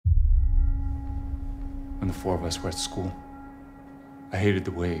when the four of us were at school. I hated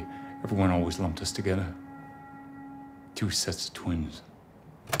the way everyone always lumped us together. Two sets of twins.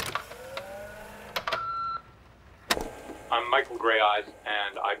 I'm Michael Greyeyes,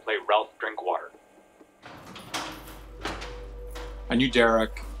 and I play Ralph Drinkwater. I knew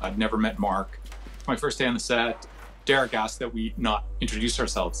Derek. I'd never met Mark. My first day on the set, Derek asked that we not introduce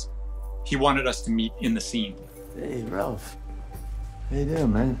ourselves. He wanted us to meet in the scene. Hey, Ralph. How you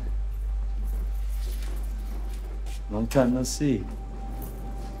doing, man? Long time no see.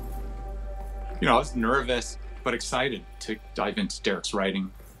 You know, I was nervous, but excited to dive into Derek's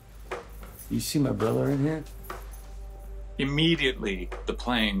writing. You see my brother in here? Immediately, the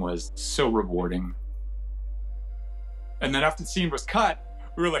playing was so rewarding. And then after the scene was cut,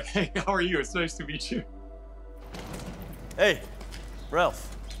 we were like, hey, how are you? It's nice to meet you. Hey,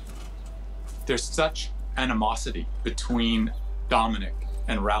 Ralph. There's such animosity between Dominick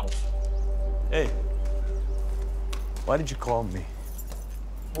and Ralph. Hey, why did you call me?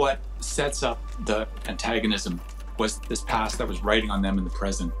 What sets up the antagonism was this past that was writing on them in the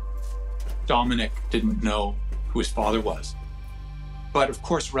present. Dominick didn't know who his father was. But of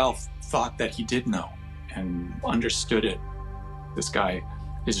course, Ralph thought that he did know and understood it. This guy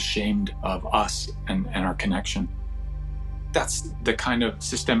is ashamed of us and our connection. That's the kind of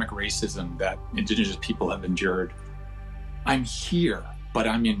systemic racism that indigenous people have endured. I'm here, but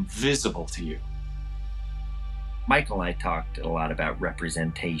I'm invisible to you. Michael and I talked a lot about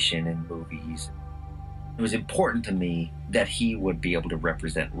representation in movies. It was important to me that he would be able to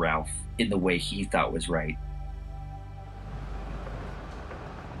represent Ralph in the way he thought was right.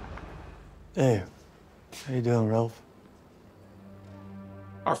 Hey, how you doing, Ralph?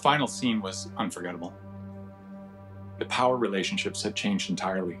 Our final scene was unforgettable. The power relationships had changed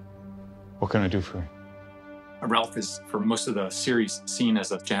entirely. What can I do for you? Ralph is, for most of the series, seen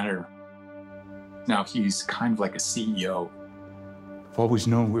as a janitor. Now he's kind of like a CEO. I've always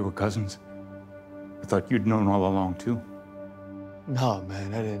known we were cousins. I thought you'd known all along, too. No,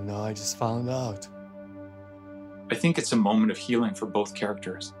 man, I didn't know. I just found out. I think it's a moment of healing for both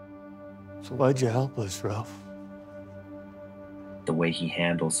characters. So why'd you help us, Ralph? The way he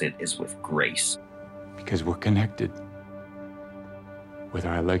handles it is with grace. Because we're connected. Whether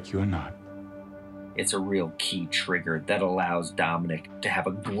I like you or not. It's a real key trigger that allows Dominick to have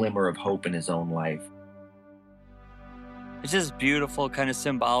a glimmer of hope in his own life. It's just a beautiful, kind of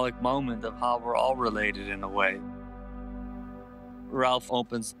symbolic moment of how we're all related in a way. Ralph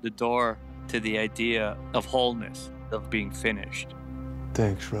opens the door to the idea of wholeness, of being finished.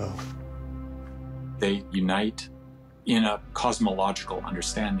 Thanks, Ralph. They unite in a cosmological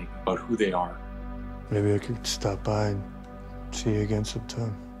understanding about who they are. Maybe I could stop by and see you again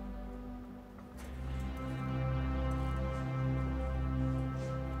sometime.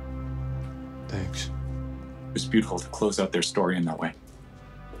 Thanks. It was beautiful to close out their story in that way.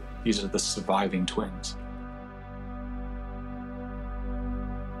 These are the surviving twins.